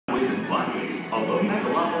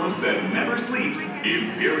house that never sleeps,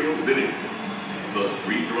 Imperial City. The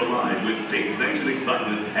streets are alive with state-sanctioned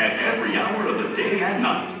excitement at every hour of the day and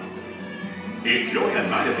night. Enjoy a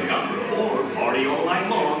night at the opera or party all night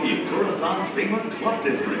long in Coruscant's famous club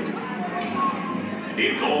district.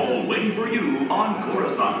 It's all waiting for you on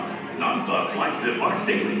Coruscant. Non-stop flights depart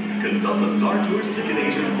daily. Consult the Star Tours ticket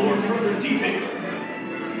agent for further details.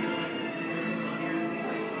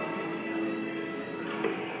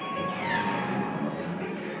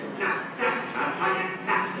 Now, that sounds like a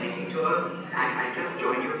fascinating tour. I might just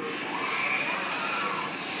join you.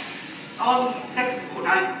 On second thought,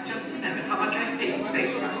 I just remembered how much I hate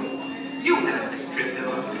space travel. You have this trip,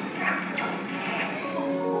 though.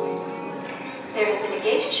 There has been a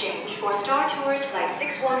gate change for Star Tours Flight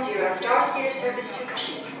 610 Star Speeder service to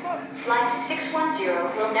Kashyyyk. Flight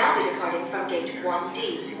 610 will now be departing from Gate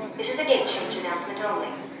 1D. This is a gate change announcement only.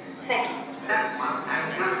 Thank you. That's one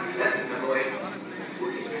I can't stand the boy.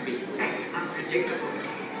 Cookies can be very unpredictable.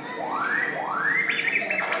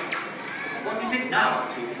 What is it now,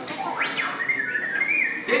 Arturo?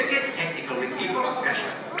 Don't get technical with me, you're under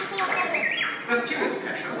pressure. The fuel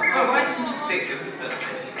pressure? Well, why didn't you say so in the first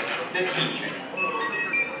place? Let me check.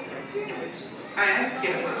 I am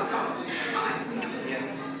getting on the path. Fine. Yeah.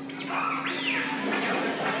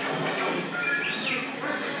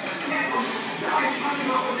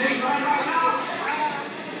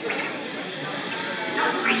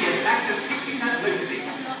 Just get back to fixing that